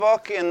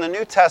book in the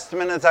New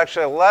Testament. It's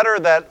actually a letter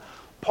that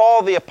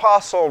Paul the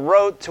Apostle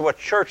wrote to a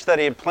church that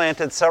he had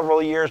planted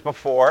several years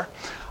before,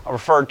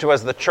 referred to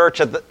as the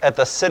church at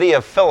the city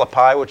of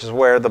Philippi, which is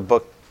where the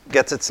book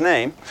gets its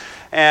name.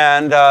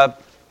 And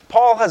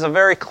Paul has a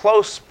very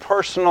close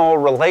personal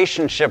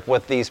relationship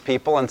with these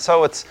people, and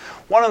so it's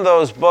one of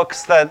those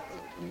books that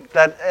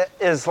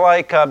is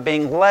like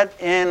being let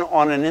in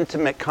on an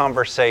intimate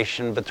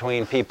conversation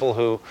between people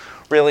who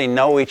really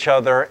know each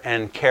other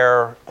and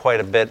care quite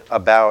a bit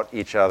about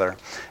each other.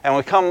 And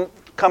we come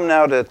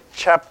now to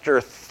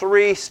chapter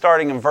 3,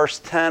 starting in verse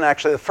 10.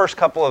 Actually, the first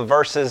couple of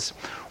verses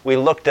we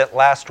looked at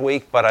last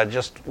week, but I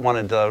just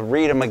wanted to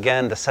read them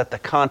again to set the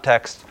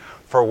context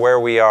for where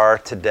we are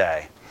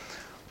today.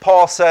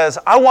 Paul says,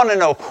 I want to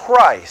know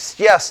Christ,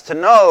 yes, to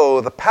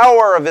know the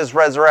power of his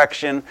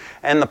resurrection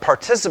and the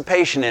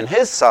participation in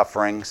his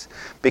sufferings,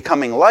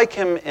 becoming like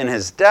him in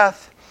his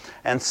death,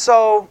 and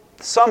so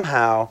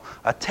somehow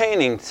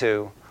attaining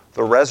to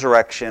the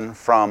resurrection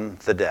from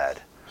the dead.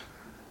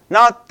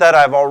 Not that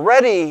I've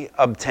already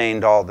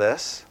obtained all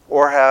this,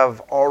 or have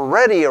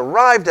already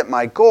arrived at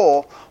my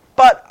goal,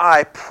 but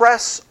I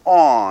press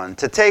on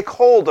to take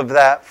hold of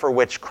that for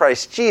which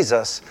Christ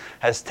Jesus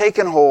has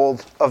taken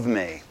hold of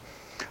me.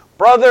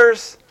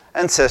 Brothers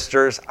and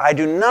sisters, I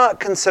do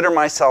not consider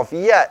myself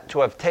yet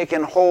to have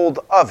taken hold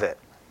of it.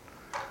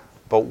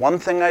 But one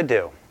thing I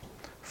do,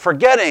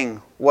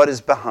 forgetting what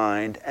is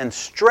behind and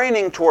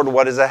straining toward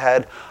what is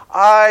ahead,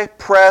 I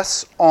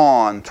press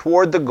on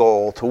toward the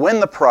goal to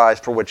win the prize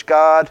for which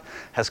God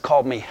has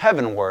called me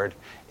heavenward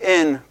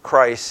in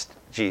Christ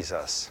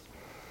Jesus.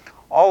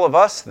 All of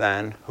us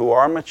then, who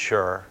are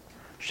mature,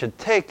 should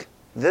take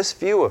this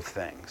view of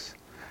things.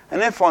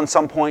 And if on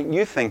some point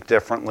you think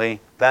differently,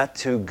 that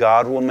too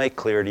God will make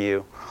clear to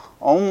you.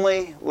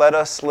 Only let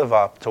us live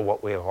up to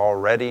what we have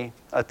already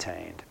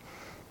attained.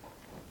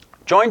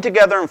 Join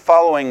together in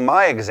following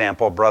my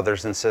example,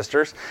 brothers and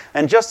sisters,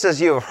 and just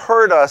as you have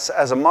heard us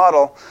as a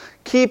model,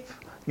 keep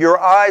your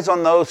eyes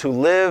on those who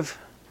live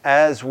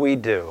as we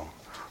do.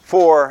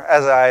 For,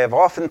 as I have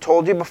often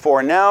told you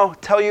before, now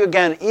tell you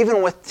again,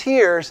 even with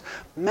tears,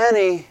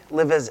 many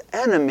live as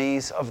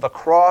enemies of the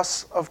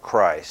cross of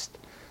Christ.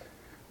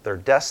 Their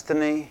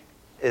destiny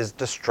is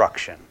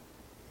destruction.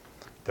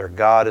 Their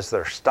God is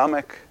their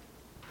stomach.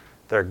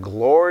 Their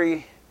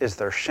glory is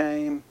their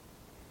shame.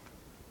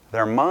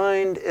 Their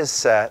mind is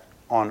set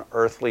on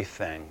earthly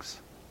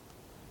things.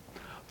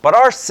 But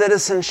our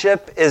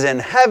citizenship is in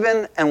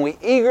heaven, and we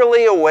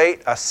eagerly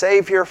await a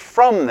Savior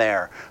from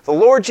there, the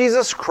Lord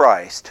Jesus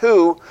Christ,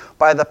 who,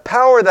 by the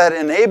power that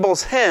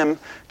enables him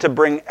to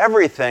bring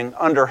everything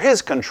under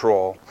his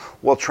control,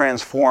 will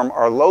transform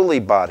our lowly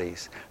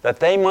bodies, that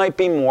they might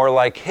be more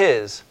like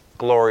his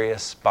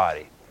glorious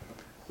body.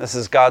 This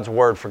is God's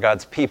word for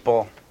God's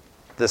people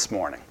this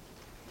morning.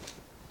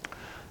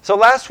 So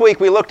last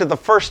week we looked at the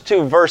first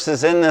two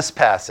verses in this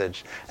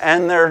passage,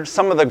 and they're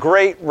some of the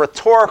great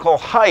rhetorical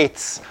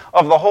heights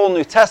of the whole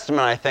New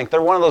Testament, I think. They're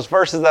one of those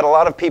verses that a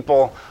lot of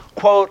people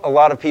quote, a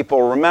lot of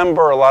people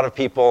remember, a lot of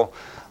people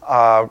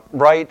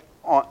write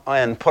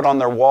and put on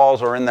their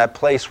walls or in that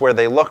place where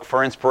they look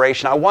for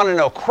inspiration. I want to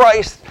know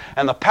Christ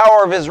and the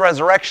power of his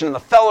resurrection and the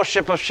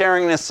fellowship of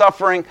sharing in his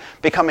suffering,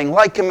 becoming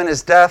like him in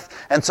his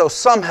death, and so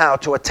somehow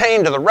to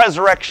attain to the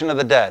resurrection of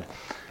the dead.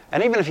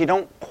 And even if you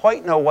don't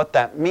quite know what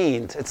that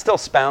means, it still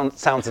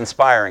sounds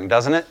inspiring,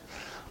 doesn't it?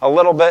 A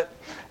little bit.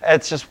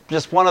 It's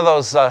just one of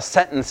those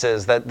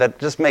sentences that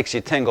just makes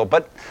you tingle.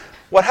 But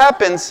what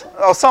happens,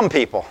 some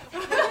people.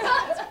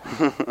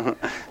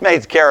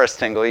 Made Karis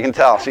tingle, you can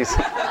tell. She's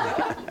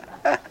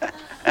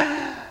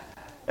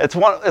It's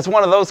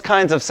one of those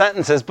kinds of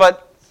sentences,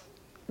 but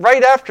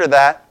right after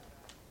that,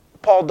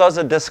 Paul does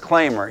a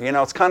disclaimer. You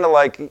know, it's kind of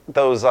like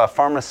those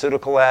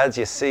pharmaceutical ads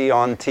you see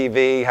on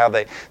TV, how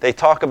they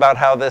talk about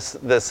how this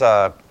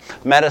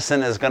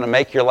medicine is going to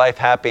make your life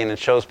happy, and it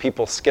shows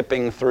people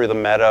skipping through the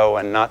meadow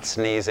and not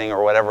sneezing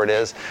or whatever it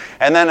is.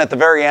 And then at the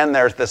very end,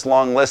 there's this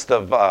long list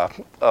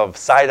of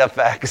side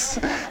effects.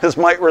 This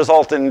might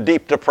result in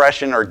deep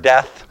depression or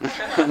death.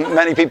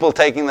 Many people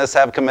taking this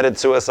have committed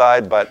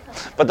suicide, but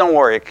don't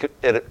worry,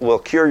 it will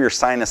cure your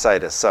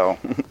sinusitis, so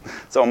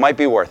it might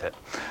be worth it.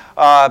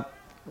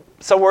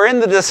 So we're in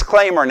the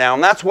disclaimer now,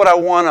 and that's what I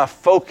want to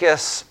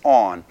focus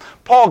on.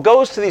 Paul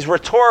goes to these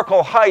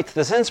rhetorical heights,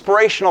 this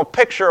inspirational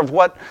picture of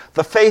what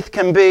the faith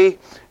can be,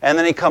 and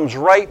then he comes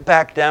right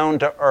back down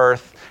to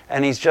earth,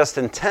 and he's just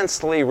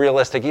intensely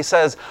realistic. He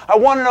says, I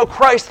want to know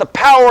Christ, the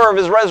power of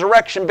his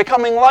resurrection,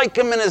 becoming like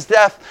him in his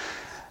death,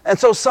 and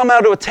so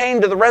somehow to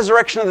attain to the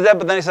resurrection of the dead.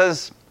 But then he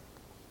says,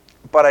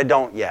 but I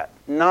don't yet.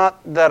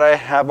 Not that I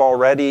have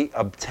already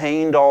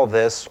obtained all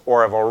this,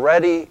 or have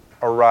already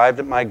arrived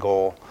at my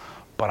goal,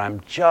 but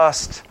I'm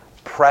just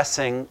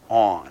pressing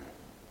on.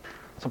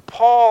 So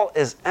Paul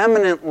is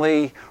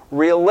eminently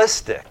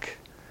realistic.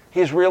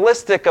 He's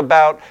realistic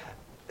about,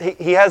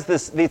 he has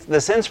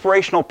this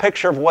inspirational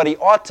picture of what he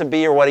ought to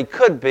be or what he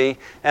could be,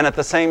 and at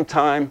the same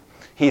time,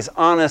 he's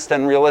honest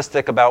and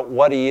realistic about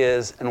what he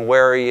is and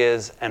where he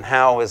is and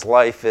how his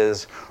life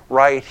is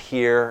right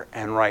here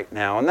and right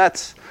now. And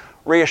that's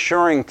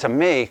reassuring to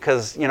me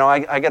because,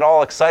 I get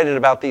all excited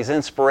about these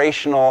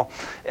inspirational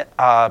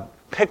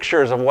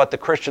pictures of what the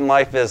Christian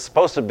life is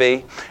supposed to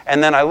be,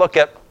 and then I look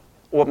at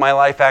what my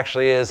life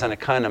actually is, and it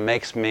kind of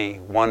makes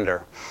me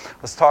wonder.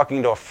 I was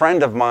talking to a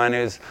friend of mine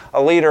who's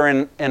a leader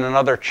in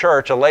another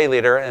church, a lay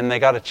leader, and they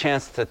got a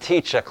chance to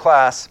teach a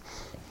class,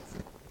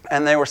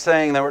 and they were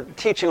saying they were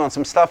teaching on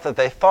some stuff that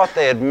they thought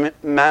they had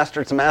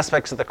mastered, some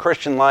aspects of the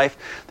Christian life.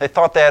 They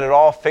thought they had it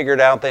all figured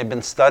out. They'd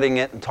been studying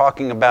it and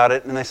talking about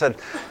it, and they said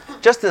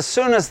just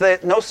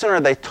no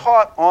sooner they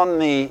taught on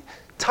the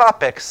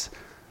topics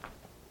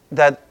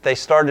that they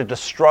started to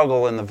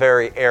struggle in the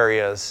very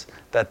areas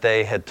that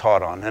they had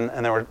taught on.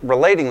 And they were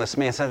relating this to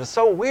me and said, it's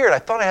so weird. I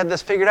thought I had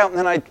this figured out, and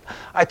then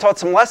I taught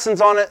some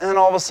lessons on it, and then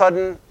all of a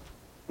sudden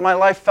my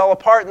life fell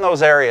apart in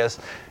those areas.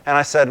 And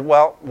I said,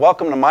 well,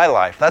 welcome to my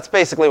life. That's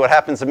basically what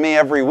happens to me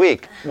every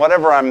week.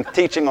 Whatever I'm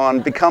teaching on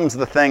becomes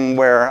the thing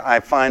where I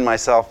find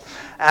myself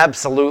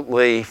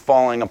absolutely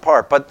falling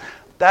apart. But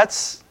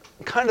that's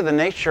kind of the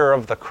nature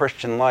of the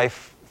Christian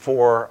life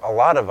for a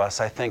lot of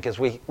us, I think, is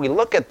we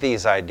look at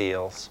these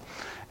ideals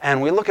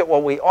and we look at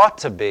what we ought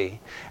to be,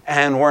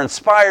 and we're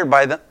inspired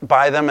by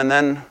them, and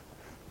then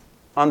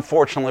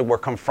unfortunately we're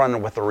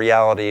confronted with the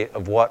reality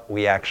of what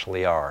we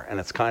actually are. And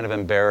it's kind of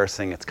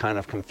embarrassing, it's kind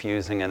of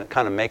confusing, and it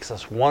kind of makes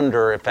us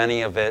wonder if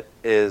any of it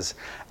is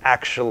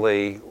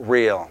actually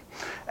real.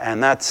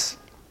 And that's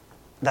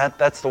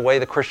the way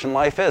the Christian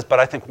life is. But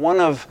I think one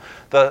of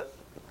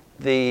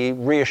the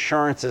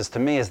reassurances to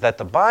me is that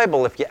the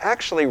Bible, if you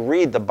actually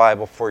read the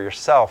Bible for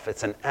yourself,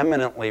 it's an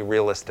eminently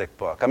realistic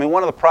book. I mean,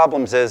 one of the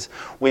problems is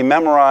we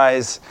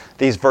memorize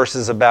these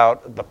verses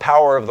about the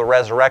power of the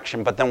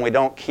resurrection, but then we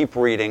don't keep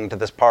reading to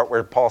this part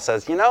where Paul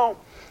says,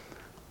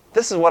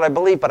 this is what I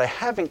believe, but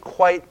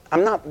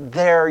I'm not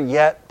there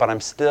yet, but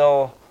I'm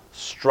still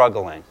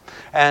struggling.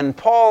 And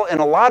Paul, in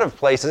a lot of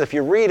places, if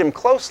you read him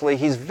closely,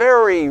 he's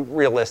very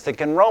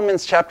realistic. In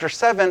Romans chapter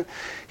 7,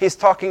 he's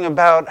talking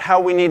about how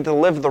we need to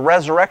live the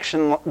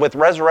resurrection with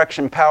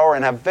resurrection power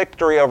and have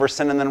victory over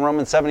sin. And then in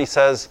Romans 7, he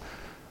says,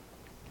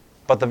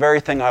 but the very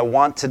thing I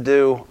want to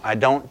do, I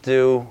don't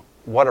do.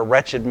 What a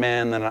wretched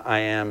man that I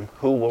am.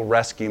 Who will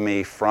rescue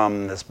me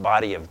from this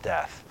body of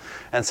death?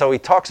 And so he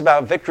talks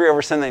about victory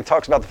over sin, and he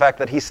talks about the fact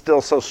that he's still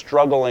so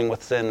struggling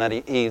with sin that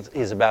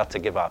he's about to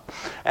give up.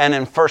 And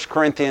in 2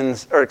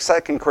 Corinthians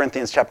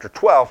chapter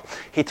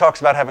 12, he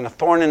talks about having a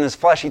thorn in his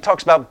flesh. He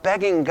talks about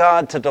begging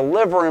God to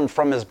deliver him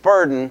from his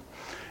burden.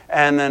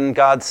 And then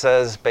God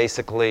says,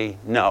 basically,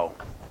 no,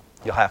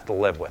 you'll have to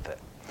live with it.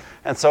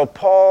 And so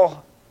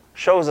Paul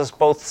shows us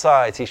both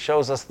sides. He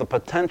shows us the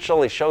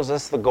potential, he shows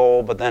us the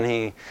goal, but then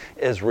he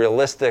is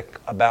realistic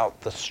about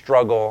the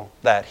struggle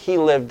that he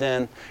lived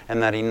in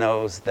and that he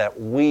knows that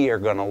we are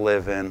going to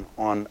live in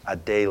on a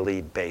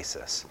daily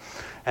basis.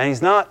 And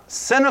he's not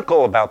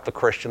cynical about the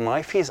Christian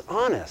life, he's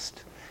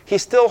honest. He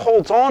still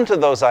holds on to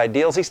those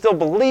ideals, he still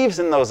believes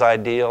in those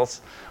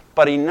ideals,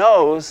 but he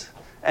knows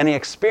and he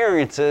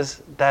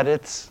experiences that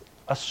it's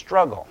a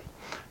struggle.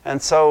 And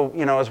so,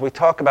 as we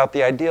talk about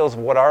the ideals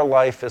of what our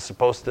life is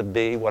supposed to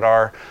be, what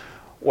our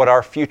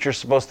future is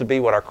supposed to be,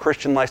 what our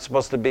Christian life is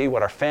supposed to be,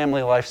 what our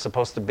family life is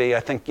supposed to be, I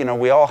think,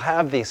 we all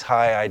have these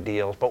high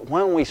ideals. But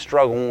when we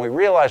struggle, when we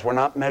realize we're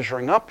not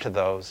measuring up to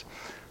those,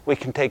 we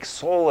can take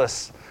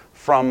solace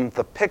from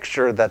the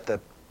picture that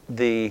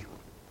the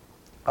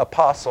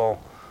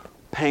apostle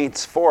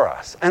paints for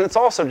us. And it's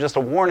also just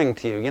a warning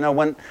to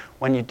you.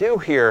 When you do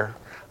hear,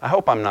 I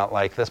hope I'm not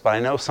like this, but I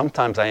know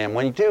sometimes I am.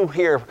 When you do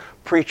hear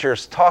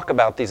preachers talk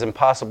about these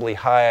impossibly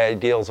high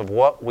ideals of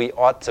what we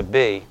ought to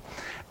be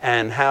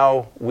and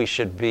how we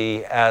should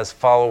be as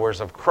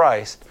followers of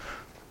Christ,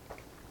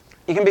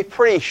 you can be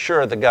pretty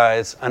sure the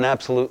guy's an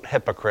absolute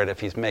hypocrite if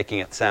he's making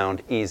it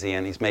sound easy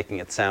and he's making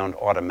it sound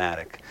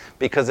automatic,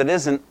 because it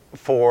isn't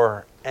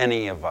for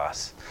any of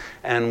us.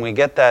 And we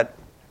get that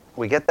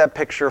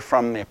picture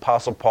from the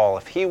Apostle Paul.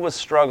 If he was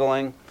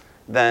struggling,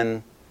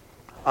 then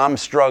I'm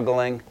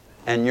struggling,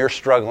 and you're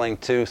struggling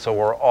too, so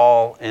we're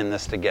all in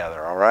this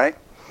together, all right?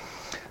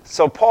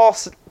 So Paul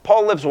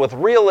lives with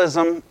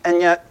realism, and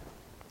yet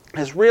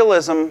his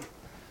realism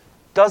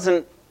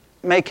doesn't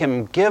make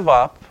him give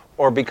up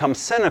or become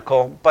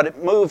cynical, but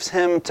it moves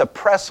him to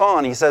press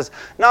on. He says,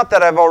 not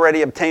that I've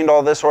already obtained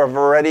all this or I've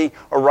already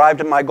arrived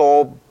at my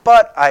goal,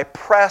 but I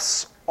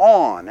press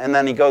on. And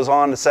then he goes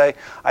on to say,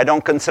 I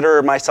don't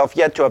consider myself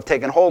yet to have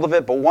taken hold of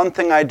it, but one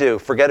thing I do,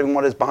 forgetting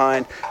what is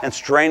behind and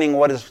straining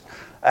what is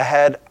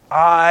ahead,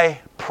 I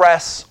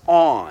press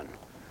on.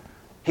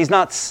 He's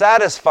not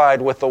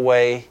satisfied with the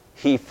way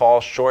he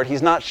falls short.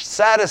 He's not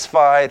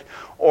satisfied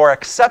or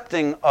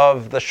accepting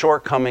of the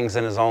shortcomings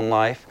in his own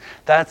life.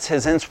 That's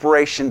his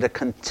inspiration to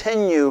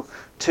continue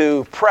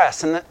to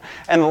press. And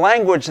the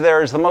language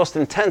there is the most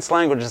intense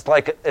language.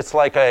 It's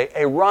like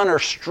a runner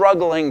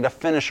struggling to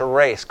finish a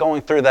race,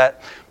 going through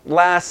that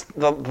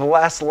the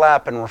last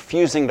lap and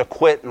refusing to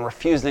quit and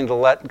refusing to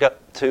let go,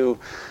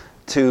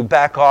 to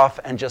back off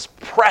and just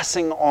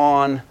pressing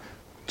on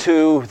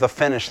to the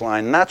finish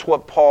line. And that's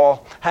what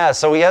Paul has.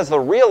 So he has the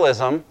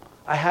realism,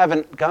 I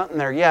haven't gotten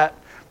there yet,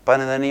 but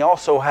then he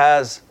also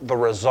has the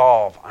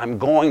resolve. I'm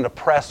going to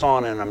press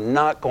on and I'm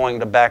not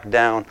going to back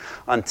down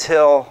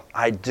until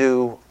I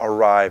do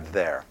arrive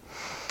there.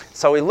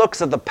 So he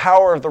looks at the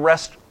power of the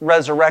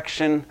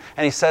resurrection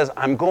and he says,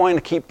 I'm going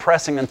to keep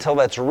pressing until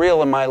that's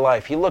real in my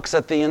life. He looks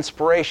at the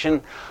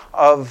inspiration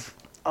of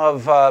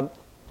the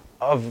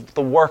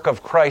work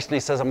of Christ and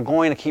he says, I'm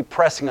going to keep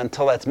pressing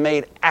until that's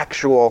made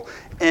actual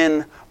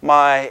in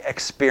my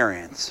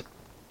experience.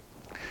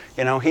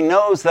 You know, he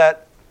knows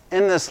that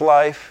in this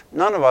life,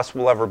 none of us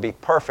will ever be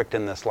perfect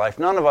in this life.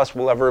 None of us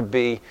will ever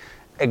be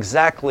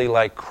exactly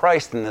like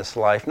Christ in this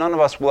life. None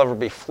of us will ever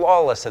be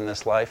flawless in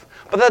this life.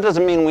 But that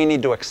doesn't mean we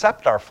need to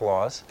accept our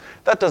flaws.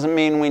 That doesn't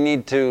mean we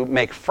need to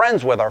make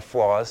friends with our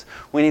flaws.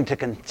 We need to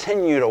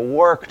continue to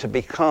work to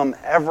become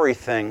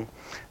everything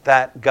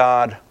that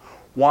God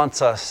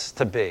wants us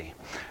to be.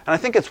 And I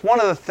think it's one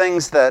of the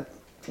things that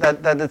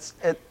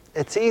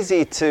it's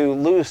easy to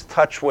lose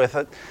touch with.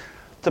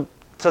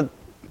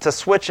 To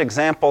switch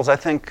examples, I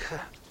think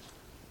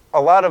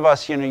a lot of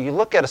us, you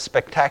look at a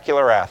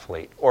spectacular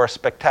athlete or a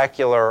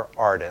spectacular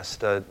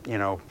artist,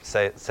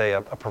 say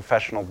a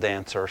professional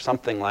dancer or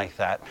something like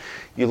that.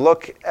 You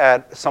look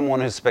at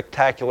someone who's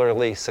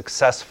spectacularly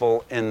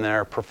successful in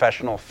their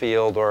professional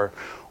field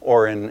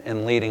or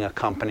in leading a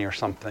company or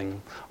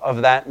something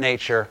of that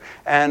nature,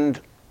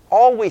 and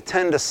all we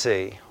tend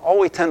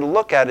to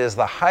look at is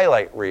the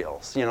highlight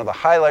reels, the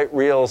highlight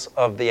reels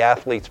of the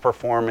athlete's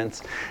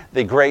performance,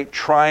 the great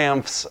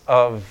triumphs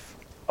of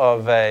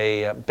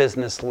a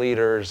business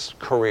leader's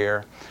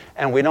career,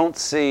 and we don't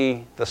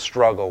see the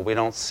struggle, we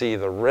don't see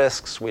the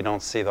risks, we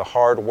don't see the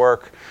hard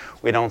work,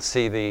 we don't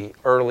see the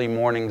early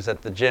mornings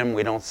at the gym,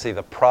 we don't see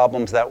the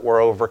problems that were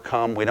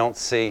overcome, we don't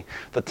see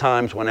the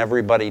times when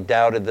everybody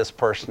doubted this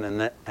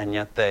person and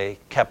yet they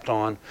kept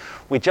on.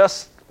 We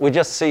just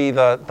see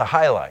the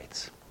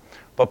highlights.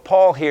 But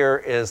Paul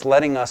here is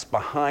letting us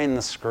behind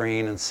the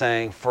screen and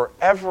saying, for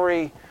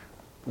everyone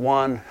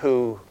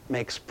who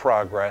makes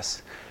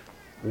progress,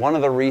 one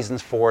of the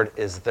reasons for it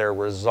is their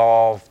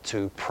resolve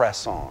to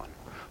press on.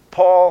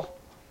 Paul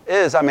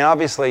is,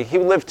 obviously, he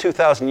lived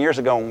 2,000 years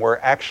ago and we're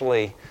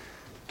actually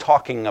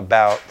talking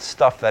about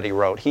stuff that he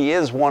wrote. He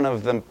is one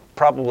of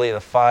probably the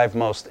 5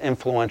 most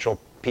influential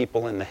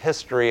people in the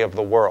history of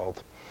the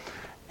world.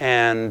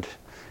 And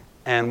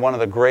one of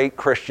the great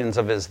Christians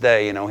of his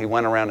day. He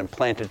went around and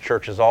planted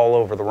churches all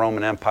over the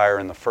Roman Empire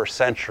in the 1st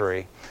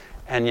century,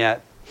 and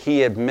yet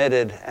he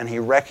admitted and he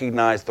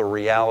recognized the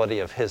reality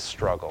of his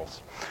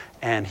struggles.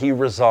 And he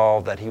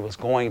resolved that he was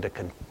going to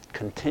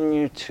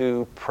continue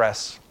to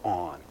press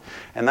on.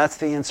 And that's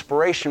the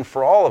inspiration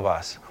for all of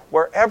us.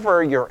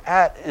 Wherever you're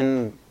at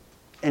in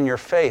your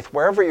faith,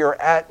 wherever you're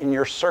at in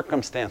your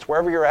circumstance,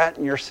 wherever you're at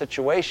in your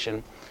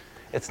situation,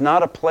 it's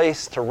not a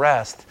place to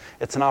rest.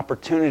 It's an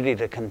opportunity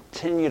to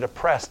continue to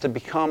press, to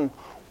become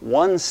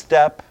one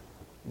step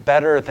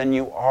better than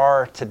you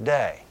are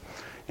today.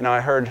 I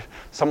heard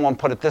someone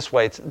put it this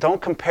way, don't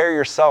compare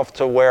yourself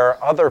to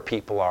where other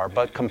people are,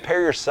 but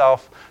compare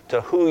yourself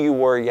to who you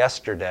were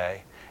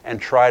yesterday and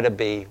try to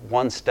be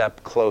one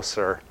step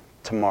closer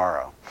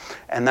tomorrow.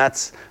 And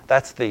that's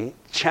the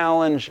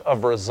challenge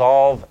of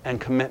resolve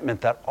and commitment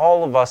that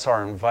all of us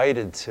are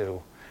invited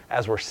to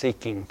as we're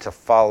seeking to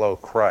follow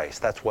Christ.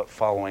 That's what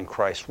following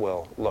Christ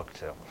will look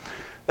to.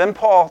 Then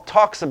Paul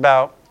talks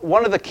about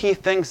one of the key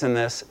things in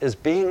this is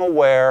being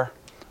aware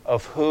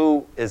of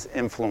who is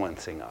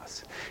influencing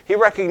us. He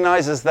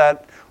recognizes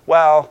that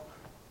while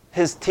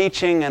his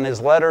teaching and his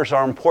letters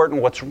are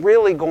important, what's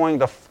really going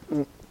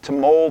to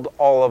mold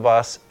all of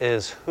us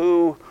is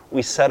who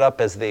we set up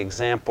as the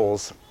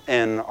examples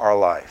in our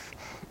life.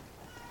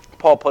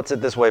 Paul puts it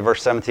this way,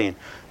 verse 17,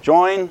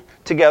 join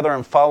together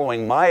in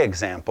following my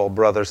example,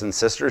 brothers and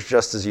sisters,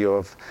 just as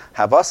you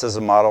have us as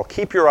a model.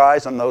 Keep your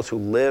eyes on those who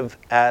live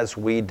as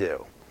we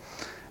do.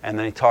 And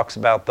then he talks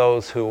about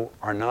those who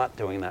are not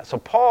doing that. So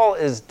Paul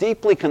is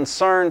deeply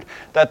concerned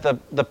that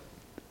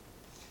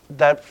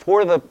that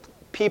for the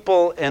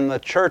people in the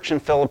church in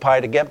Philippi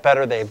to get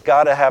better, they've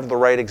got to have the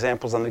right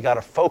examples and they've got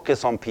to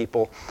focus on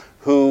people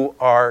who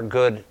are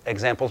good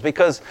examples.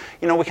 Because,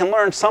 we can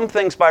learn some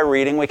things by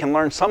reading, we can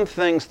learn some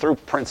things through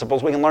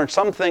principles, we can learn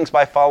some things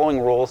by following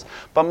rules,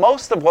 but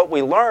most of what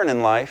we learn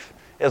in life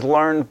is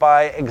learned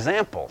by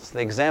examples. The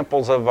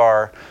examples of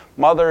our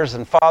mothers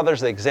and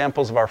fathers, the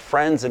examples of our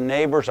friends and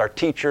neighbors, our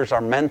teachers,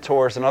 our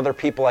mentors, and other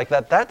people like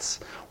that. That's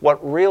what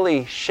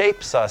really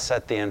shapes us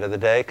at the end of the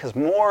day, because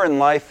more in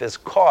life is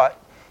caught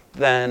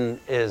than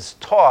is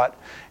taught.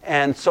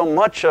 And so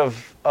much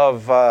of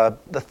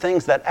the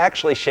things that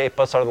actually shape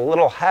us are the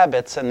little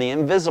habits and the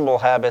invisible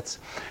habits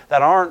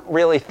that aren't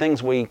really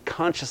things we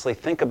consciously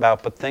think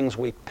about, but things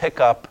we pick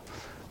up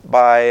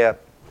by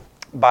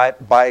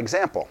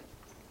example.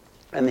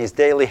 And these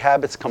daily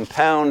habits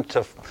compound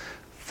to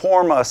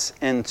form us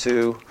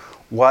into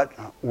what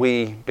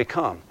we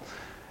become.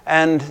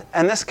 And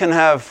this can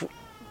have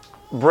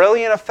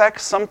brilliant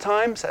effects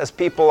sometimes as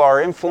people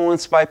are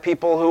influenced by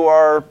people who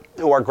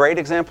are great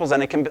examples,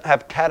 and it can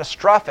have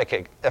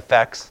catastrophic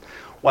effects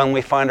when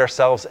we find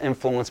ourselves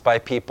influenced by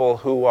people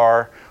who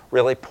are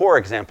really poor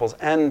examples.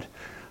 And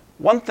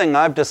one thing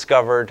I've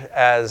discovered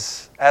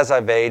as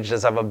I've aged,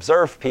 as I've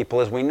observed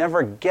people, is we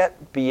never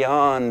get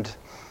beyond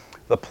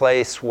the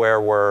place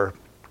where we're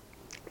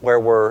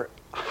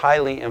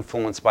highly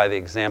influenced by the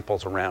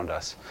examples around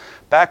us.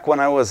 Back when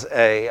I was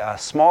a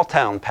small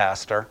town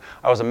pastor,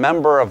 I was a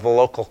member of the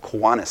local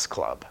Kiwanis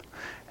Club.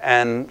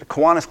 And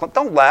Kiwanis Club,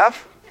 don't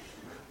laugh.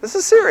 This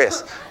is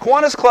serious.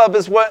 Kiwanis Club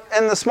is what,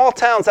 in the small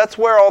towns, that's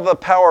where all the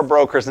power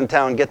brokers in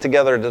town get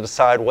together to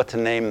decide what to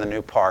name the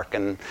new park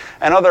and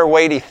other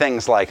weighty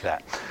things like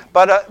that.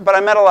 But I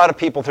met a lot of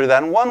people through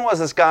that. And one was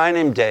this guy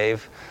named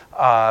Dave,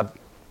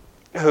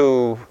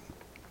 who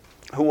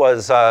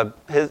was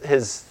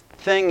his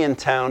thing in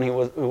town. He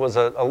was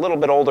a little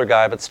bit older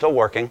guy, but still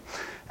working.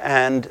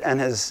 And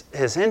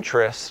his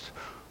interest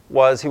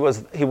was he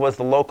was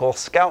the local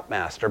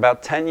scoutmaster.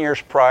 About 10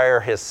 years prior,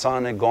 his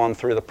son had gone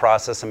through the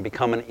process and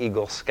become an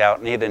Eagle Scout,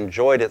 and he had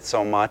enjoyed it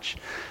so much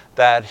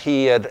that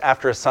he had,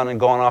 after his son had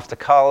gone off to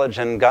college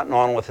and gotten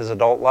on with his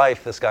adult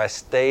life, this guy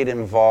stayed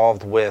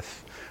involved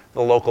with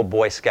the local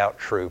Boy Scout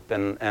troop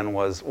and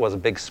was a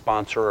big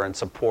sponsor and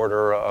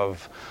supporter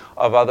of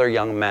other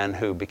young men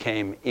who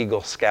became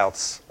Eagle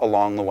Scouts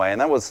along the way.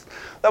 And that was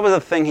the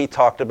thing he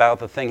talked about,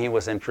 the thing he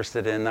was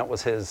interested in. That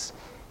was his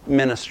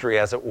ministry,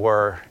 as it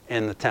were,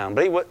 in the town.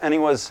 But he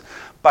was,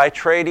 by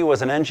trade, he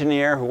was an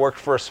engineer who worked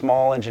for a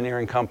small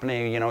engineering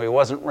company. You know, he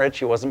wasn't rich,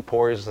 he wasn't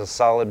poor, he was a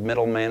solid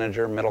middle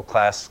manager, middle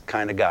class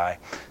kind of guy,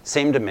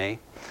 seemed to me.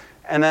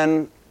 And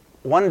then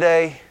one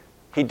day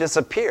he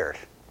disappeared.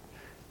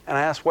 And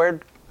I asked,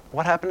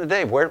 what happened to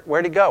Dave?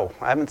 Where'd he go?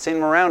 I haven't seen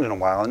him around in a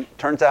while. And it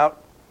turns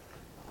out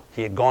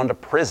he had gone to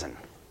prison.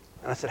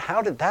 And I said,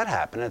 how did that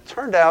happen? And it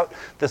turned out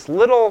this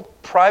little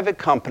private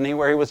company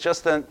where he was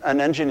just an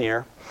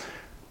engineer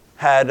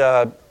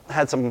had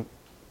some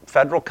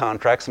federal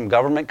contracts, some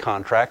government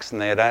contracts,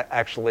 and they had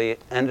actually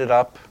ended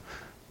up,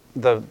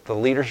 the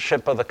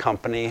leadership of the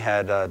company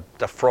had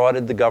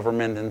defrauded the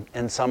government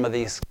in some of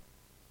these.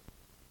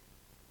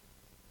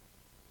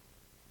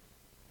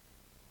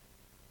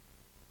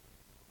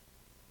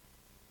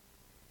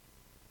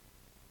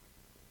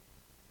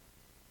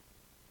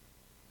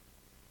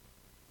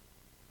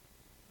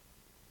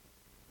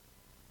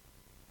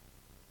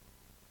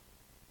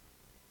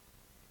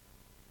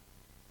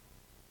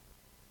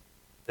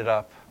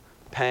 Up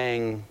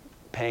paying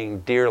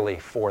dearly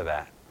for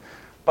that.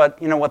 But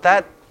you know what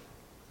that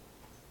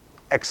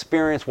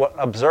experience,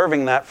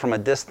 observing that from a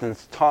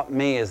distance taught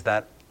me is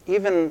that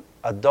even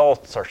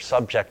adults are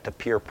subject to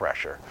peer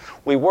pressure.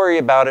 We worry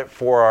about it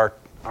for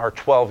our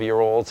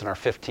 12-year-olds and our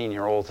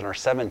 15-year-olds and our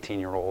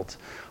 17-year-olds,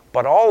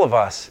 but all of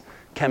us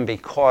can be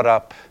caught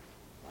up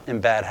in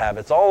bad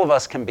habits. All of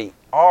us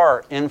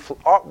all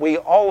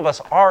of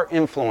us are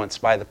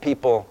influenced by the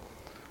people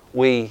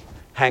we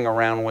hang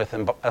around with,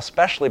 and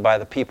especially by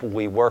the people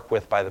we work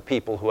with, by the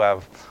people who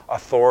have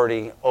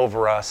authority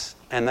over us.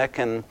 And that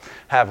can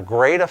have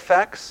great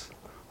effects,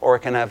 or it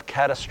can have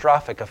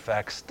catastrophic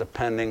effects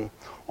depending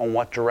on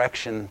what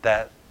direction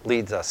that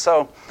leads us.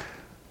 So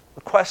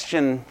the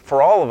question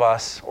for all of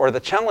us, or the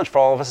challenge for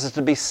all of us, is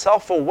to be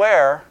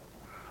self-aware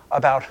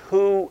about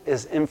who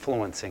is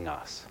influencing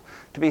us.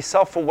 To be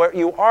self-aware,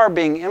 you are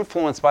being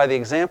influenced by the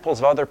examples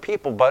of other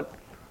people, but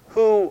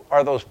who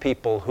are those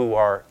people who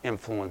are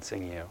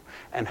influencing you?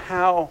 And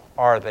how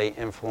are they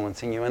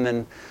influencing you? And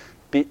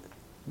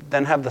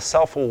then have the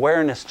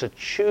self-awareness to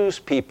choose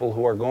people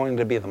who are going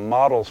to be the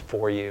models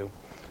for you,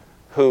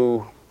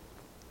 who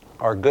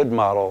are good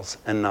models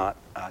and not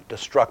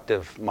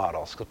destructive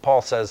models. Because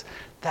Paul says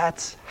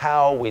that's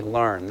how we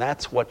learn.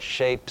 That's what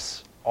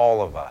shapes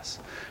all of us.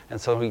 And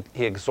so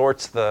he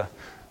exhorts the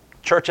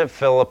church at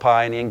Philippi,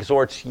 and he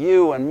exhorts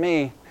you and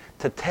me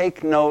to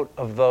take note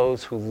of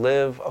those who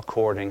live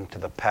according to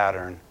the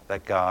pattern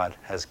that God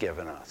has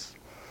given us.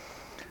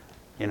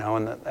 You know,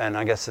 and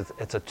I guess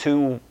it's a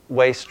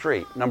two-way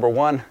street. Number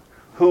one,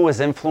 who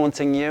is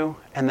influencing you?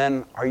 And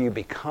then, are you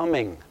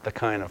becoming the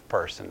kind of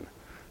person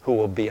who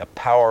will be a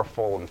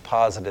powerful and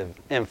positive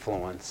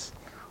influence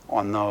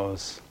on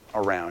those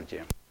around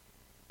you?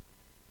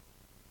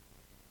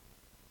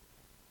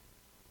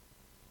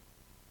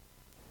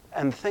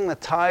 And the thing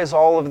that ties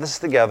all of this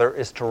together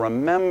is to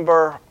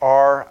remember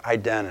our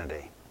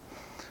identity.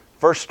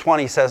 Verse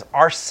 20 says,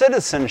 our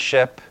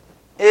citizenship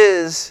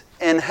is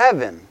in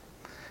heaven,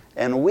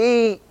 and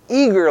we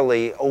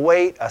eagerly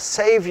await a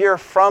Savior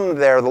from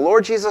there, the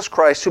Lord Jesus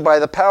Christ, who by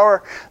the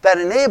power that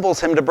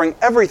enables him to bring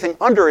everything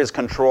under his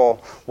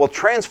control will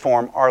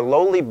transform our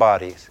lowly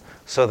bodies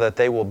so that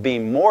they will be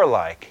more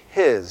like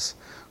his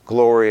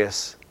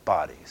glorious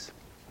bodies.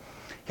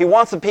 He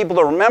wants the people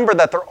to remember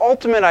that their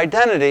ultimate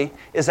identity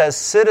is as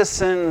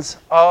citizens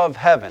of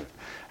heaven.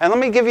 And let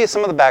me give you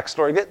some of the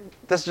backstory.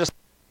 This is just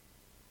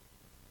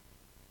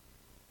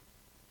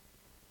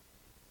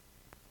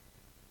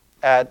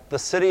at the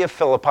city of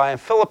Philippi. And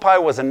Philippi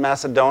was in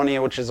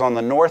Macedonia, which is on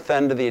the north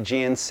end of the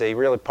Aegean Sea,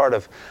 really part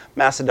of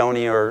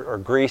Macedonia or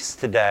Greece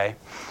today.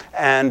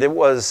 And it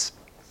was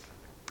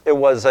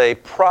a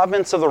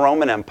province of the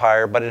Roman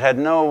Empire, but it had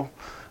no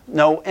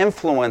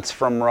influence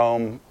from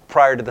Rome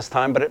prior to this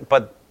time.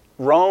 But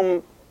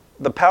Rome,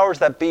 the powers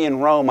that be in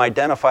Rome,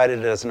 identified it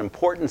as an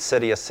important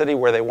city, a city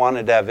where they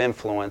wanted to have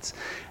influence.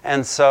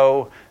 And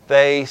so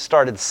they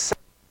started.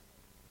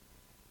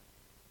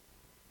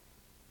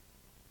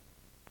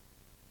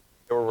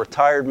 There were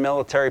retired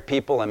military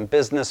people and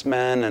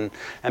businessmen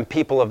and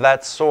people of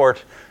that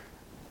sort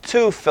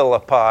to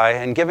Philippi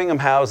and giving them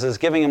houses,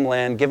 giving them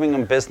land, giving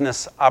them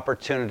business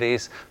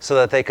opportunities so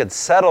that they could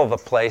settle the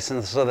place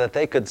and so that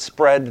they could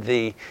spread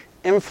the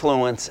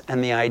influence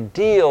and the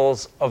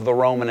ideals of the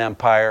Roman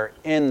Empire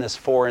in this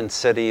foreign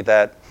city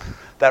that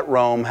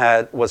Rome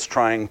was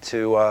trying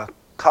to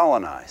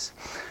colonize.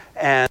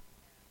 And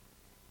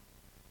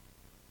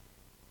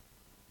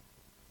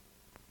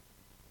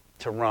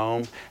to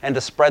Rome and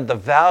to spread the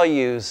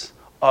values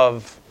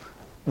of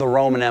the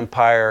Roman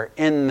Empire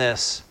in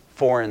this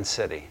foreign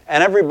city.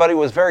 And everybody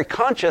was very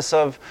conscious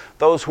of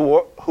those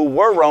who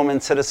were Roman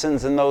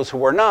citizens and those who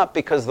were not,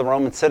 because the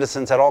Roman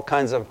citizens had all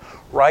kinds of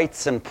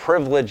rights and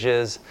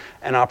privileges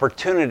and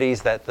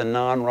opportunities that the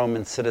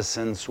non-Roman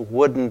citizens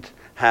wouldn't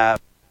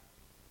have.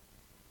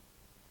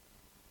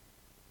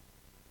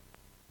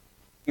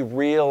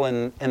 Real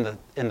in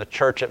the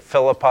church at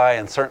Philippi,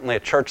 and certainly a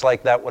church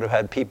like that would have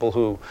had people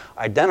who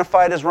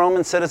identified as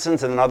Roman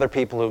citizens and other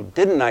people who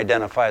didn't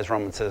identify as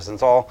Roman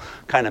citizens, all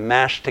kind of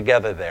mashed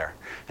together there.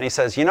 And he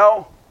says, you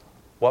know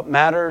what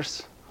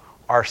matters?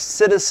 Our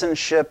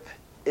citizenship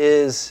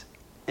is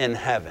in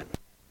heaven.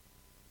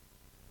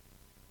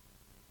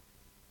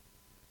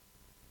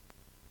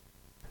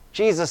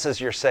 Jesus is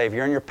your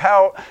Savior, and your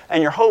power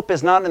and your hope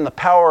is not in the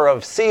power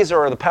of Caesar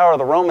or the power of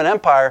the Roman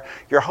Empire.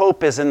 Your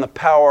hope is in the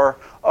power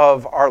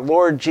of our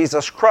Lord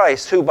Jesus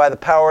Christ, who, by the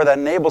power that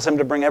enables him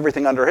to bring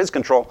everything under his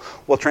control,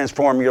 will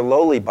transform your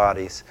lowly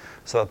bodies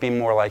so they'll be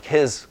more like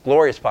his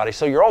glorious body.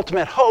 So your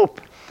ultimate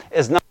hope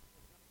is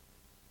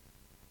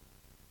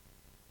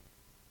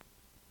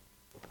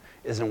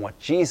in what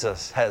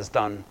Jesus has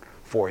done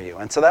for you.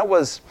 And so that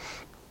was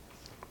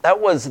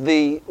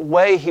the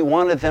way he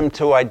wanted them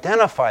to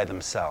identify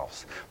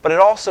themselves. But it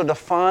also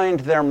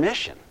defined their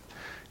mission.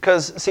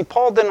 Because, see,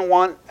 Paul didn't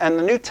want, and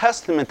the New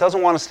Testament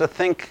doesn't want us to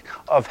think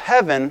of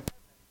heaven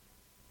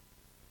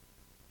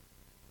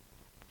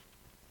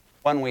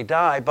when we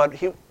die, but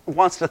he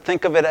wants to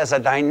think of it as a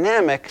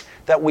dynamic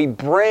that we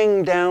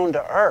bring down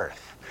to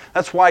earth.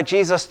 That's why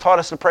Jesus taught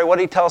us to pray. What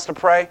did he tell us to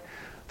pray?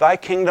 Thy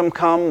kingdom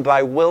come,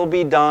 thy will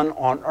be done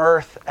on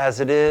earth as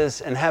it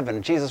is in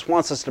heaven. Jesus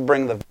wants us to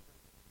bring the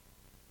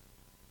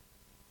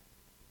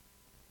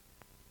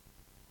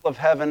of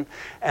heaven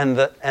and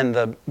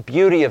the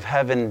beauty of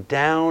heaven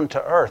down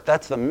to earth.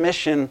 That's the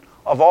mission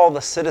of all the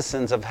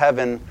citizens of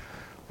heaven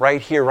right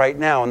here, right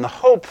now. And the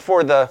hope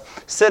for the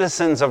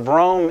citizens of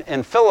Rome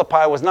in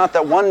Philippi was not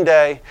that one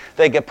day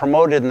they get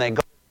promoted and they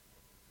go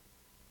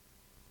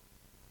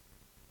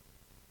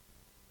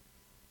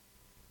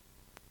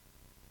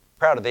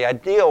proud of. The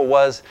ideal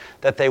was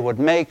that they would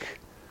make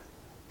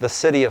the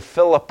city of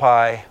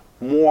Philippi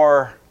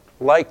more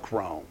like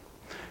Rome,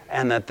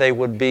 and that they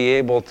would be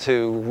able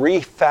to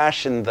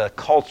refashion the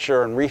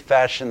culture and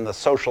refashion the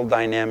social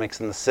dynamics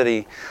in the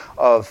city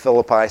of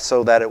Philippi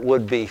so that it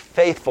would be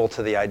faithful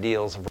to the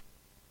ideals of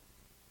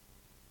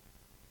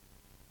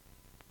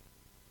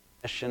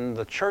mission.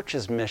 The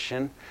church's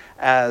mission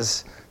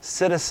as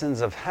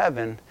citizens of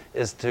heaven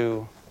is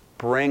to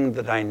bring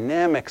the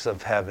dynamics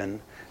of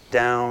heaven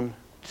down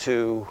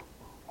to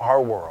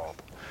our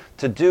world,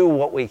 to do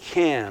what we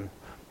can,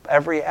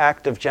 every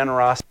act of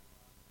generosity,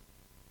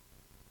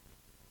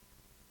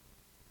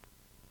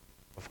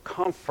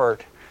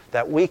 comfort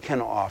that we can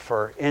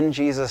offer in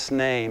Jesus'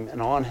 name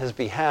and on his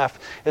behalf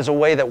is a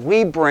way that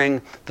we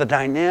bring the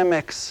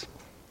dynamics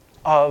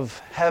of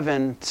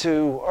heaven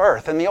to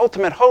earth. And the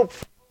ultimate hope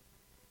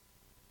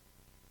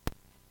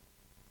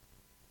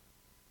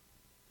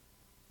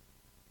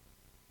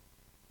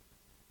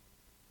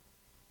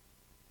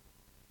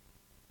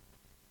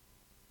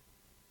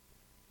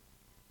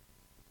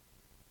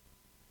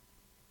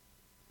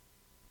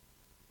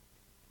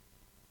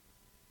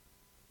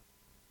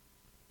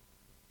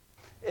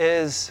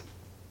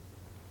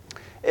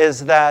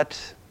is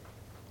that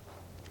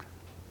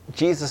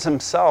Jesus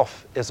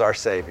himself is our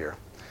Savior.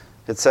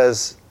 It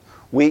says,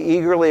 we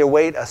eagerly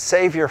await a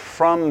Savior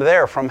from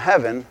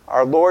heaven,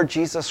 our Lord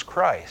Jesus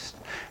Christ.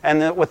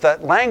 And with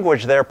that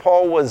language there,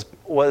 Paul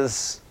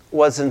was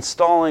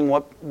installing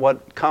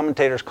what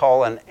commentators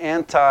call an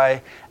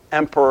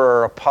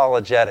anti-emperor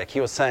apologetic.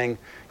 He was saying,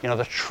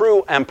 the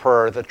true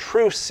emperor, the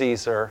true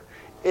Caesar,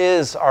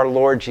 is our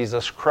Lord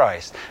Jesus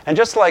Christ. And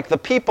just like the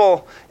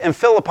people in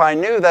Philippi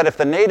knew that if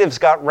the natives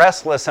got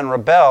restless and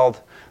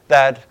rebelled,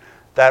 that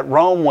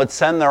Rome would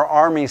send their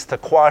armies to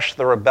quash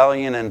the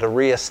rebellion and to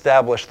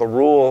reestablish the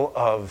rule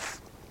of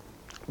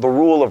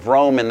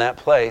Rome in that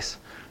place,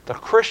 the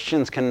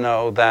Christians can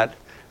know that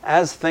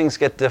as things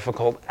get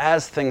difficult,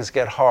 as things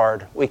get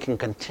hard, we can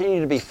continue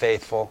to be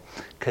faithful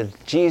because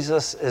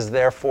Jesus is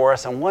there for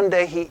us. And one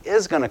day he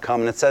is going to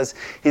come, and it says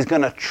he's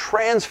going to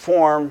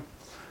transform.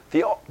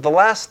 The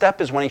last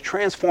step is when he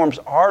transforms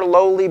our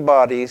lowly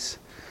bodies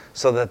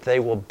so that they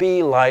will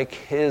be like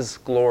his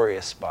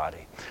glorious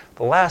body.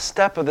 The last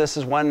step of this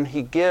is when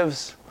he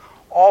gives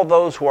all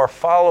those who are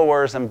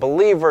followers and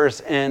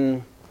believers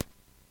in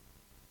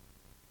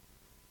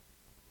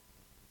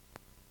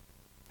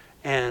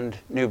and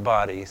new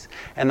bodies.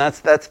 And that's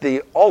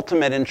the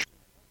ultimate in.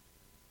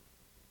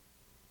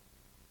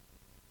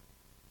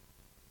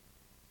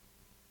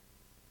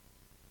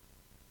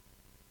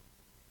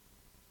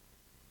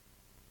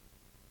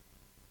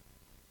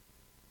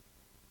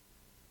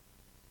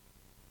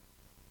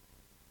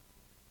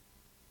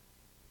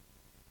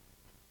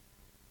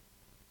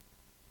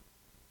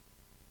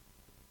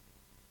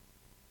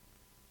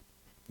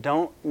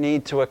 Don't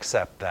need to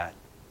accept that.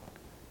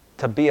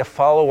 To be a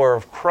follower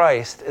of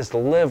Christ is to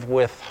live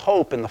with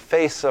hope in the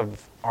face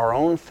of our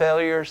own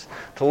failures,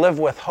 to live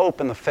with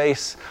hope in the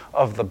face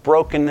of the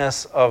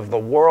brokenness of the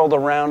world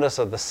around us,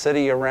 of the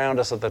city around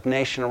us, of the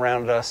nation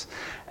around us,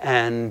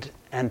 and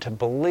to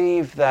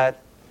believe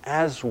that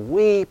as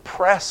we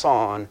press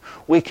on,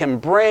 we can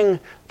bring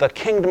the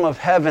kingdom of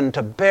heaven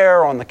to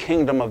bear on the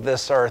kingdom of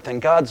this earth,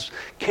 and God's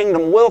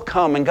kingdom will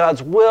come, and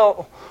God's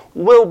will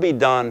be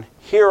done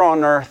here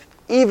on earth,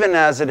 even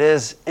as it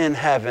is in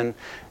heaven.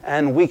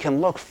 And we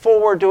can look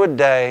forward to a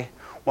day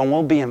when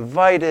we'll be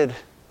invited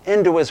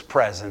into his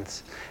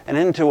presence and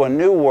into a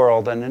new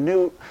world and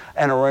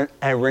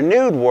a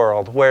renewed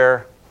world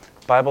where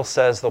the Bible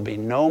says there'll be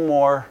no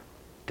more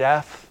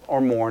death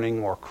or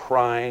mourning or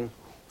crying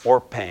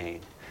or pain.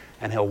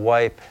 And he'll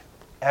wipe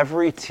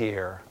every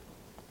tear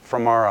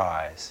from our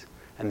eyes,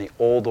 and the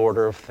old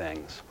order of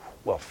things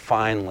will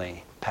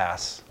finally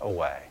pass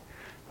away.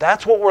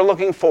 That's what we're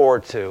looking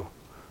forward to.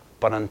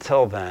 But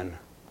until then,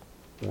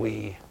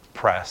 we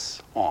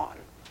press on.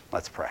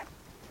 Let's pray.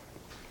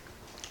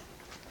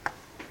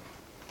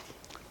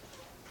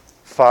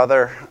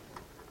 Father,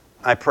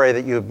 I pray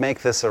that you would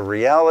make this a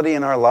reality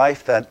in our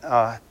life,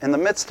 that in the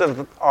midst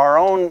of our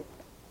own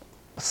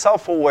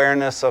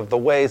self-awareness of the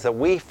ways that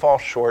we fall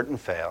short and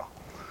fail,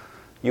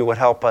 you would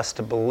help us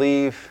to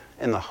believe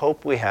in the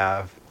hope we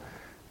have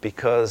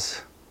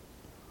because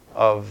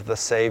of the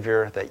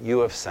Savior that you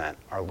have sent,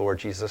 our Lord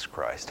Jesus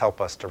Christ.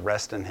 Help us to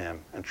rest in him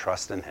and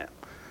trust in him.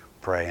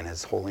 Pray in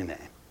his holy name.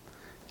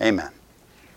 Amen.